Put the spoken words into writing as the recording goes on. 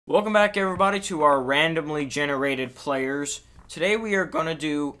Welcome back, everybody, to our randomly generated players. Today we are going to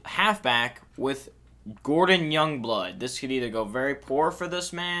do halfback with Gordon Youngblood. This could either go very poor for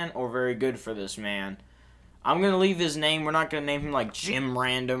this man or very good for this man. I'm going to leave his name. We're not going to name him like Jim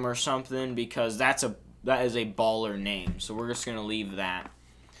Random or something because that is a baller name. So we're just going to leave that.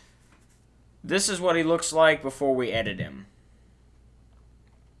 This is what he looks like before we edit him.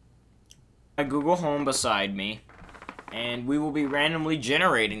 I Google Home beside me. And we will be randomly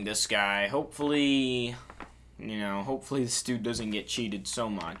generating this guy. Hopefully, hopefully this dude doesn't get cheated so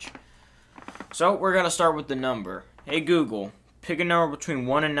much. So, we're going to start with the number. Hey Google, pick a number between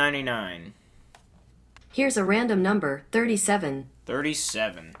 1 and 99. Here's a random number, 37.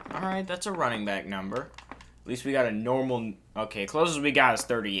 37. Alright, that's a running back number. At least we got a normal... Okay, closest we got is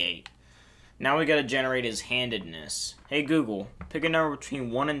 38. Now we got to generate his handedness. Hey Google, pick a number between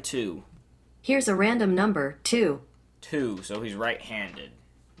 1 and 2. Here's a random number, 2. 2, so he's right-handed.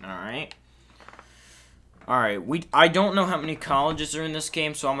 Alright. Alright, I don't know how many colleges are in this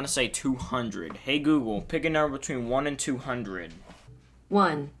game, so I'm going to say 200. Hey Google, pick a number between 1 and 200.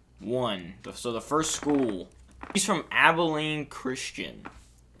 1. 1. So the first school. He's from Abilene Christian.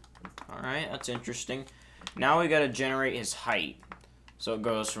 Alright, that's interesting. Now we got to generate his height. So it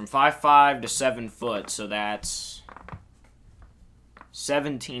goes from 5'5" to 7 foot, so that's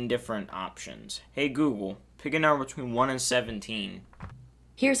 17 different options. Hey Google, pick a number between 1 and 17.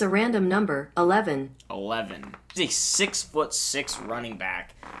 Here's a random number, 11. 11. He's a 6'6" running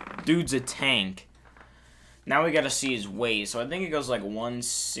back. Dude's a tank. Now we gotta see his weight. So I think it goes like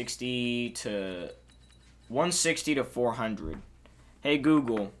 160 to 400. Hey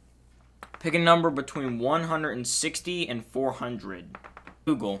Google, pick a number between 160 and 400.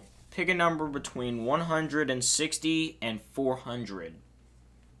 Google, pick a number between 160 and 400.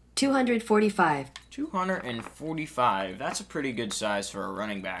 245. 245. That's a pretty good size for a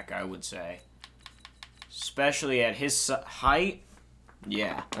running back, I would say. Especially at his height.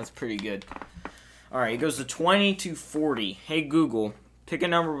 Yeah, that's pretty good. Alright, he goes to 20 to 40. Hey Google, pick a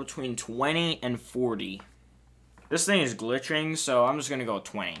number between 20 and 40. This thing is glitching, so I'm just going to go with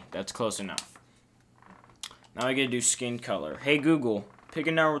 20. That's close enough. Now I gotta do skin color. Hey Google, pick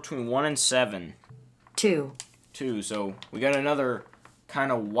a number between 1 and 7. 2. 2, so we got another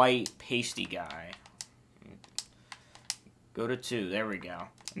kind of white pasty guy. Go to 2. There we go.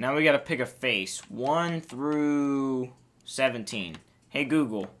 Now we got to pick a face. 1 through 17. Hey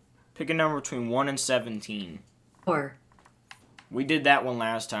Google, pick a number between 1 and 17. 4. We did that one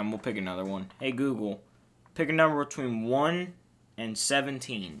last time. We'll pick another one. Hey Google, pick a number between 1 and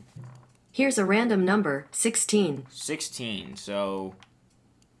 17. Here's a random number, 16. 16. So,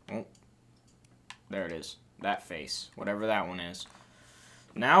 oh, there it is. That face. Whatever that one is.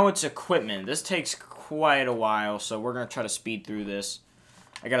 Now it's equipment. This takes quite a while, so we're going to try to speed through this.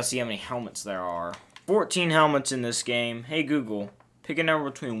 I got to see how many helmets there are. 14 helmets in this game. Hey Google, pick a number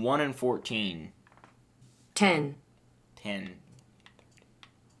between 1 and 14. 10. 10.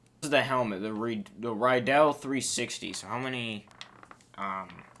 This is the helmet, the Rydell 360. So how many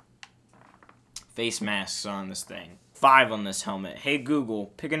face masks are on this thing? 5 on this helmet. Hey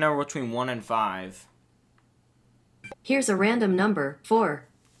Google, pick a number between 1 and 5. Here's a random number, 4.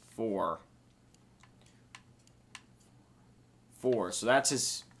 4. 4. So that's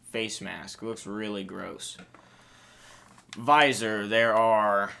his face mask. It looks really gross. Visor. There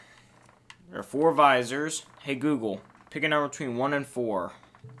are 4 visors. Hey Google, pick a number between 1 and 4.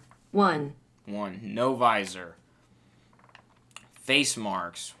 1. 1. No visor. Face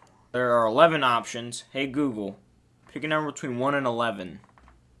marks. There are 11 options. Hey Google, pick a number between 1 and 11.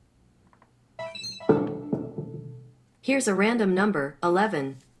 Here's a random number,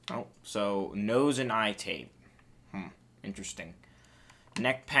 11. Oh, so nose and eye tape. Interesting.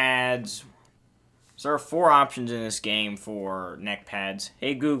 Neck pads. So there are 4 options in this game for neck pads.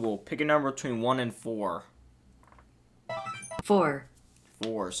 Hey Google, pick a number between 1 and 4. 4.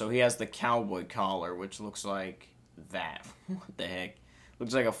 4. So he has the cowboy collar, which looks like that. What the heck?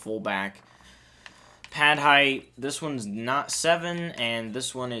 Looks like a fullback. Pad height. This one's not 7, and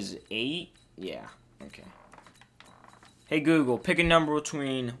this one is 8. Yeah, okay. Hey Google, pick a number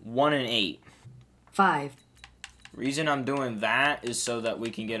between 1 and 8. 5. Reason I'm doing that is so that we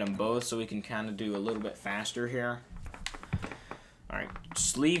can get them both, so we can kind of do a little bit faster here. Alright,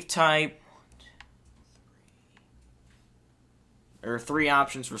 sleeve type. There are 3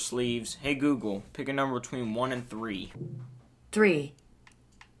 options for sleeves. Hey Google, pick a number between 1 and 3. 3.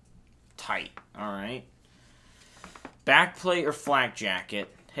 Tight, alright. Backplate or flak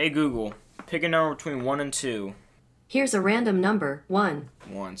jacket. Hey Google, pick a number between 1 and 2. Here's a random number, 1.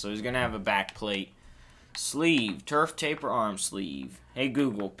 1, so he's going to have a back plate. Sleeve, turf tape or arm sleeve. Hey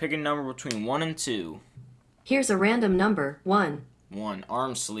Google, pick a number between 1 and 2. Here's a random number, 1. 1,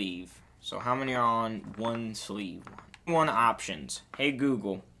 arm sleeve. So how many are on one sleeve? 1 options. Hey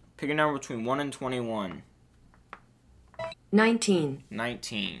Google, pick a number between 1 and 21. 19.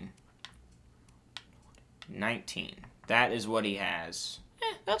 19. 19. That is what he has.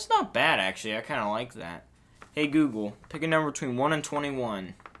 That's not bad, actually. I kind of like that. Hey Google, pick a number between 1 and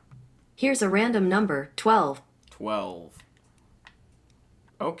 21. Here's a random number, 12. 12.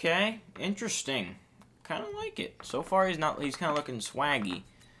 Okay, interesting. Kind of like it. So far, he's kind of looking swaggy.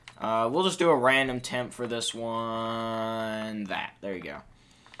 We'll just do a random temp for this one. There you go.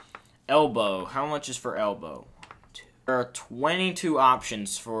 Elbow. How much is for elbow? 1, 2. There are 22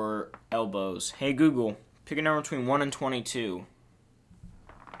 options for elbows. Hey Google, pick a number between 1 and 22.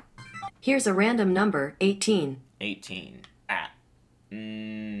 Here's a random number, 18. 18.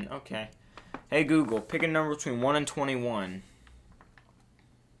 Okay. Hey Google, pick a number between 1 and 21.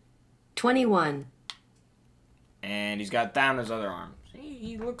 21. And he's got down his other arm.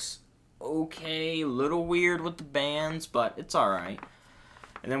 He looks okay, a little weird with the bands, but it's alright.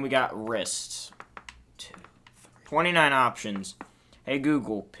 And then we got wrists. 2, 3. 29 options. Hey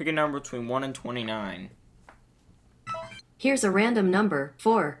Google, pick a number between 1 and 29. Here's a random number,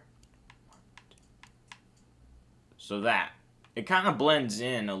 4. So it kind of blends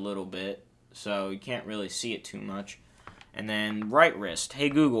in a little bit, so you can't really see it too much. And then right wrist. Hey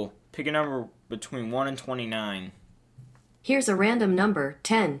Google, pick a number between 1 and 29. Here's a random number,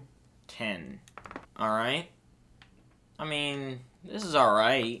 10. 10. Alright. I mean, this is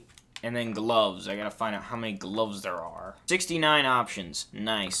alright. And then gloves. I gotta find out how many gloves there are. 69 options.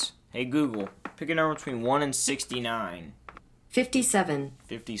 Nice. Hey Google, pick a number between 1 and 69. 57.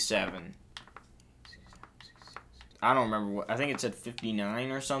 57. I don't remember I think it said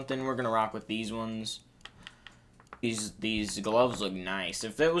 59 or something. We're gonna rock with these ones. These gloves look nice.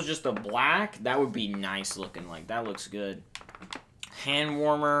 If it was just a black, that would be nice looking. Like, that looks good. Hand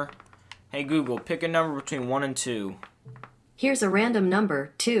warmer. Hey Google, pick a number between 1 and 2. Here's a random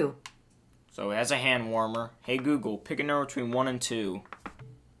number, 2. So it has a hand warmer. Hey Google, pick a number between 1 and 2.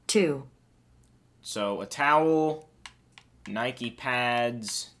 2. So a towel, Nike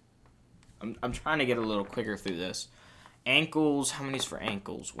pads. I'm trying to get a little quicker through this. Ankles, how many's for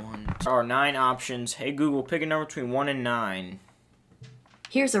ankles? 1. There are 9 options. Hey Google, pick a number between 1 and 9.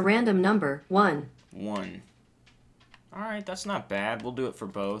 Here's a random number, 1. 1. Alright, that's not bad. We'll do it for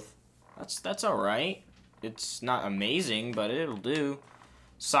both. That's alright. It's not amazing, but it'll do.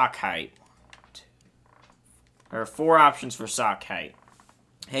 Sock height. 1, 2. There are 4 options for sock height.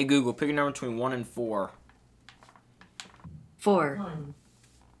 Hey Google, pick a number between 1 and 4. 4. 1.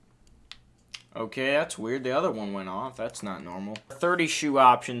 Okay, that's weird. The other one went off. That's not normal. 30 shoe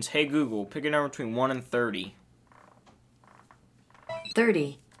options. Hey Google, pick a number between 1 and 30.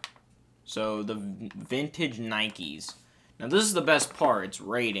 30. So the vintage Nikes. Now this is the best part. It's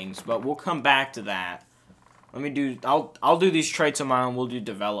ratings, but we'll come back to that. I'll do these traits on my own. We'll do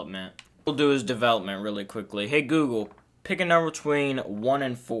development. We'll do his development really quickly. Hey Google, pick a number between 1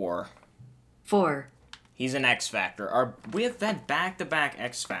 and 4. 4. He's an X Factor. We have had back-to-back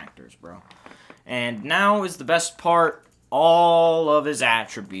X Factors, bro. And now is the best part, all of his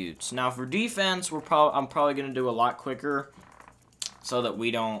attributes. Now for defense, I'm probably going to do a lot quicker so that we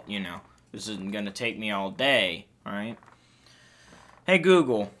don't, this isn't going to take me all day, alright? Hey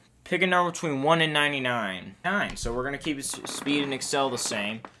Google, pick a number between 1 and 99. 9, so we're going to keep his speed and excel the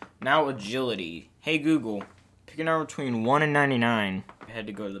same. Now agility. Hey Google, pick a number between 1 and 99. I had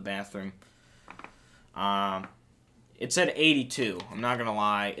to go to the bathroom. It said 82. I'm not going to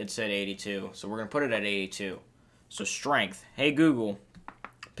lie. It said 82. So we're going to put it at 82. So strength. Hey Google,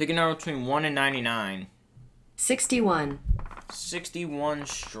 pick a number between 1 and 99. 61. 61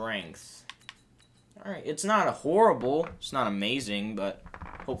 strength. Alright, it's not horrible. It's not amazing, but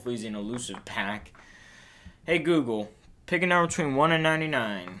hopefully he's an elusive pack. Hey Google, pick a number between 1 and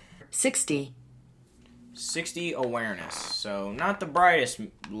 99. 60. 60 awareness. So not the brightest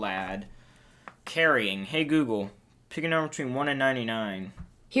lad. Carrying. Hey Google, pick a number between 1 and 99.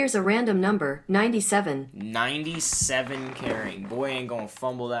 Here's a random number, 97. 97 carrying. Boy ain't gonna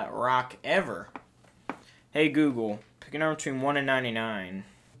fumble that rock ever. Hey Google, pick a number between 1 and 99.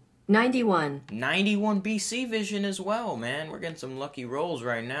 91. 91 BC vision as well, man. We're getting some lucky rolls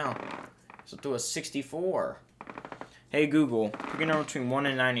right now. So do a 64. Hey Google, pick a number between 1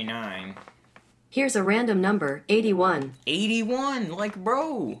 and 99. Here's a random number, 81. 81, like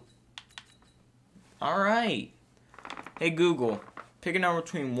bro. Alright. Hey Google, pick a number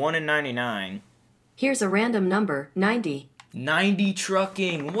between 1 and 99. Here's a random number, 90. 90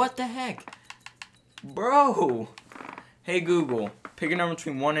 trucking. What the heck? Bro! Hey Google, pick a number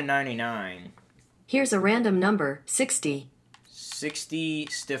between 1 and 99. Here's a random number, 60. 60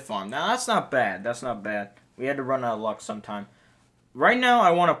 stiff arm. Now, that's not bad. That's not bad. We had to run out of luck sometime. Right now,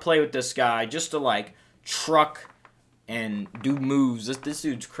 I want to play with this guy just to, like, truck and do moves. This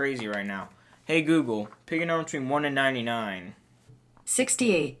dude's crazy right now. Hey Google, pick a number between 1 and 99.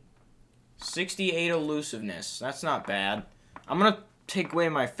 68. 68 elusiveness. That's not bad. I'm going to take away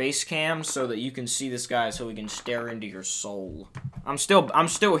my face cam so that you can see this guy so he can stare into your soul. I'm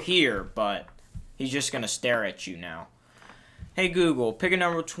still here, but he's just going to stare at you now. Hey Google, pick a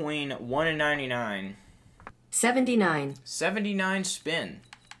number between 1 and 99. 79. 79 spin.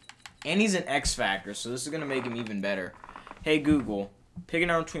 And he's an X Factor, so this is going to make him even better. Hey Google, pick a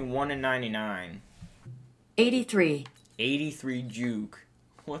number between 1 and 99. 83. 83 juke.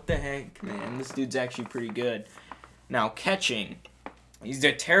 What the heck, man? This dude's actually pretty good. Now, catching. He's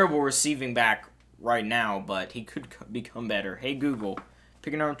a terrible receiving back right now, but he could become better. Hey Google,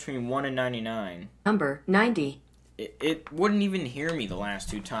 pick a number between 1 and 99. Number, 90. It wouldn't even hear me the last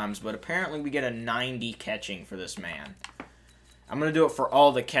two times, but apparently we get a 90 catching for this man. I'm going to do it for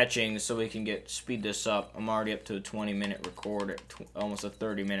all the catching so we can speed this up. I'm already up to a 20-minute record, almost a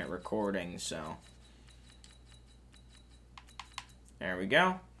 30-minute recording, so. There we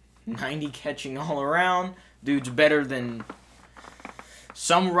go. 90 catching all around. Dude's better than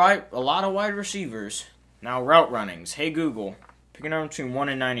a lot of wide receivers. Now, route runnings. Hey, Google, pick a number between 1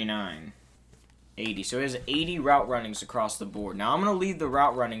 and 99. 80. So he has 80 route runnings across the board. Now, I'm going to leave the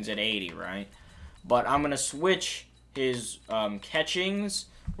route runnings at 80, right? But I'm going to switch his catchings.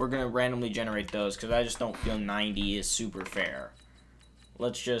 We're going to randomly generate those because I just don't feel 90 is super fair.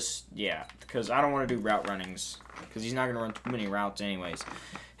 Let's just, yeah, because I don't want to do route runnings because he's not going to run too many routes anyways.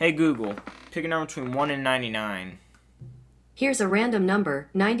 Hey, Google, pick a number between 1 and 99. Here's a random number,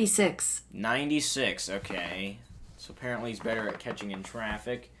 96. 96, okay. So apparently he's better at catching in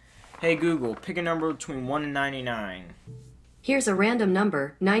traffic. Hey Google, pick a number between 1 and 99. Here's a random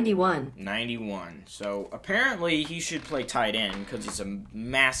number, 91. 91. So apparently he should play tight end because he's a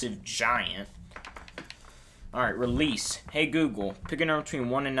massive giant. Alright, release. Hey Google, pick a number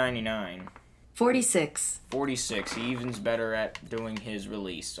between 1 and 99. 46. 46. He even's better at doing his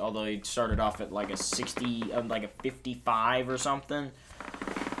release. Although he started off at like a 60, like a 55 or something.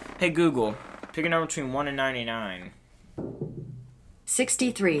 Hey Google, pick a number between 1 and 99.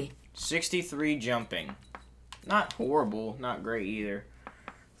 63. 63 jumping. Not horrible, not great either.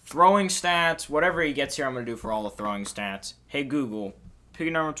 Throwing stats, whatever he gets here, I'm going to do for all the throwing stats. Hey Google, pick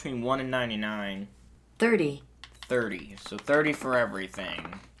a number between 1 and 99. 30. 30. So 30 for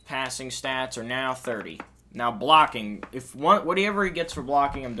everything. Passing stats are now 30. Now blocking, whatever he gets for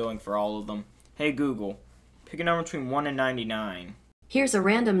blocking, I'm doing for all of them. Hey Google, pick a number between 1 and 99. Here's a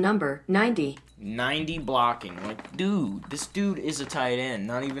random number, 90. 90 blocking. Like, dude, this dude is a tight end,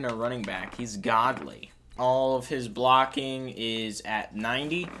 not even a running back. He's godly. All of his blocking is at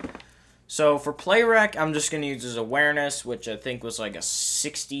 90. So for play rec, I'm just going to use his awareness, which I think was like a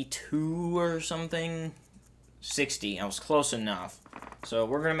 62 or something. 60. I was close enough. So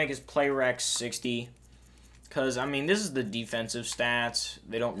we're going to make his play rec 60. Because, I mean, this is the defensive stats.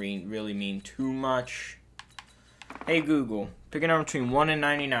 They don't really mean too much. Hey, Google, pick a number between 1 and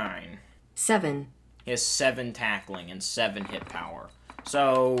 99. 7. He has 7 tackling and 7 hit power.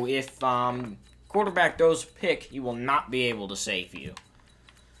 So if quarterback goes pick, he will not be able to save you.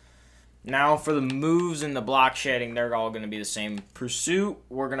 Now for the moves and the block shedding, they're all going to be the same. Pursuit,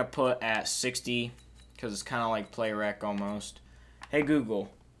 we're going to put at 60 because it's kind of like play rec almost. Hey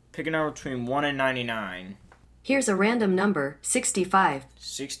Google, pick a number between 1 and 99. Here's a random number, 65.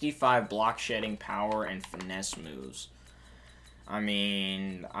 65 block shedding power and finesse moves. I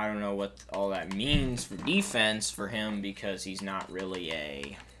mean, I don't know what all that means for defense for him because he's not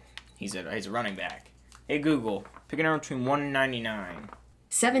really he's a running back. Hey Google, pick a number between 1 and 99.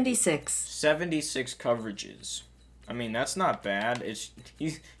 76. 76 coverages. I mean, that's not bad.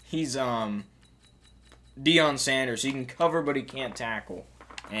 He's Deion Sanders. He can cover, but he can't tackle.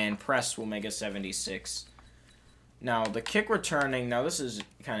 And press will make a 76. Now, the kick returning, now this is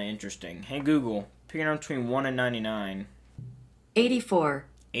kind of interesting. Hey Google, pick a number between 1 and 99. 84.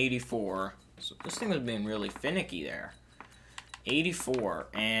 84. So this thing was being really finicky there. 84.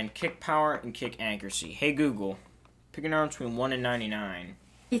 And kick power and kick accuracy. Hey Google, pick a number between 1 and 99.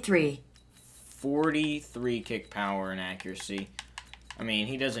 43. 43 kick power and accuracy. I mean,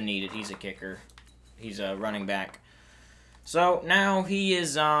 he doesn't need it. He's a kicker. He's a running back. So now he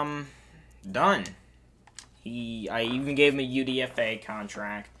is done. I even gave him a UDFA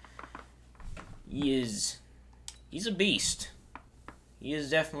contract. He's a beast. He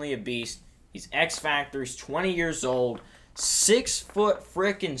is definitely a beast. He's X Factor. He's 20 years old.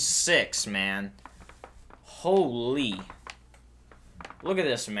 6'6", man. Holy. Look at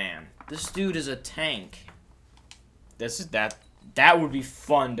this man. This dude is a tank. That would be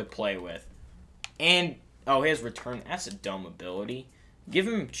fun to play with. And, oh, his return. That's a dumb ability. Give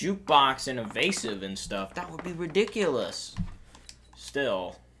him jukebox and evasive and stuff. That would be ridiculous.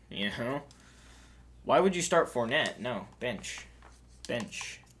 Still, you know. Why would you start Fournette? No, bench.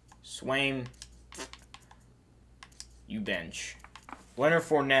 Bench. Swaim. You bench. Leonard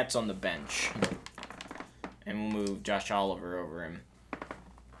Fournette's on the bench. And we'll move Josh Oliver over him.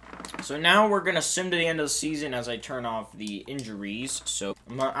 So now we're going to sim to the end of the season as I turn off the injuries. So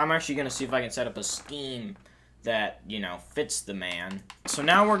I'm actually going to see if I can set up a scheme that, you know, fits the man. So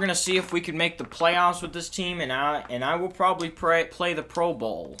now we're going to see if we can make the playoffs with this team. And I will probably play the Pro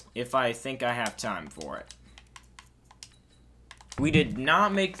Bowl if I think I have time for it. We did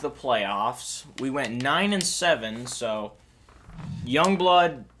not make the playoffs. We went 9-7, so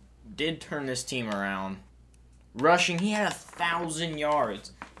Youngblood did turn this team around. Rushing, he had 1,000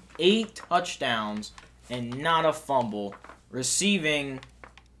 yards, 8 touchdowns, and not a fumble. Receiving,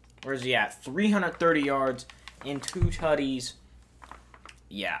 where's he at? 330 yards and 2 tutties.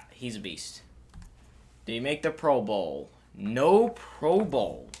 Yeah, he's a beast. Did he make the Pro Bowl? No Pro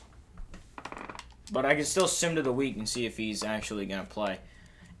Bowl. But I can still sim to the week and see if he's actually going to play.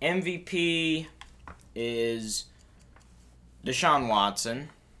 MVP is Deshaun Watson.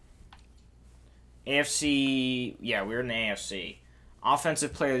 AFC, yeah, we're in the AFC.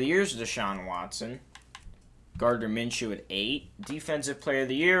 Offensive Player of the Year is Deshaun Watson. Gardner Minshew at 8. Defensive Player of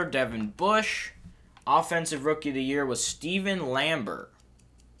the Year, Devin Bush. Offensive Rookie of the Year was Steven Lambert.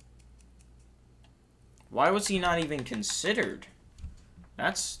 Why was he not even considered?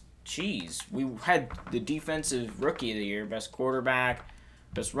 That's cheese. We had the Defensive Rookie of the Year, Best Quarterback.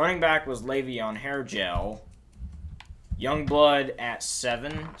 Best Running Back was Le'Veon Hairgel. Youngblood at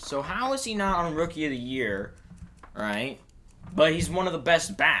 7. So how is he not on Rookie of the Year, right? But he's one of the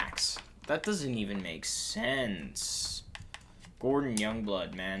best backs. That doesn't even make sense. Gordon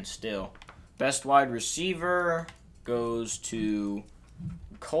Youngblood, man, still. Best wide receiver goes to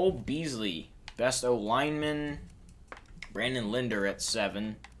Cole Beasley. Best O-lineman, Brandon Linder at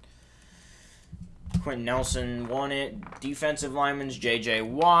 7. Quentin Nelson won it. Defensive lineman's J.J.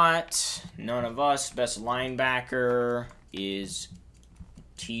 Watt. None of us. Best linebacker is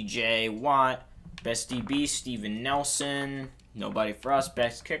T.J. Watt. Best DB, Steven Nelson. Nobody for us.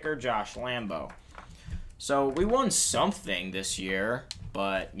 Best kicker, Josh Lambo. So we won something this year,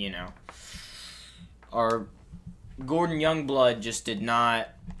 but, you know, our Gordon Youngblood just did not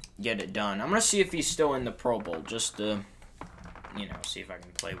get it done. I'm going to see if he's still in the Pro Bowl, just to, you know, see if I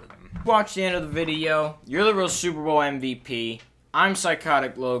can play with him. Watch the end of the video. You're the real Super Bowl MVP. I'm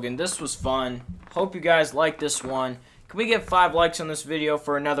Psychotic Logan. This was fun. Hope you guys liked this one. Can we get 5 likes on this video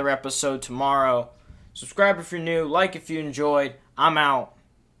for another episode tomorrow? Subscribe if you're new. Like if you enjoyed. I'm out.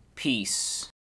 Peace.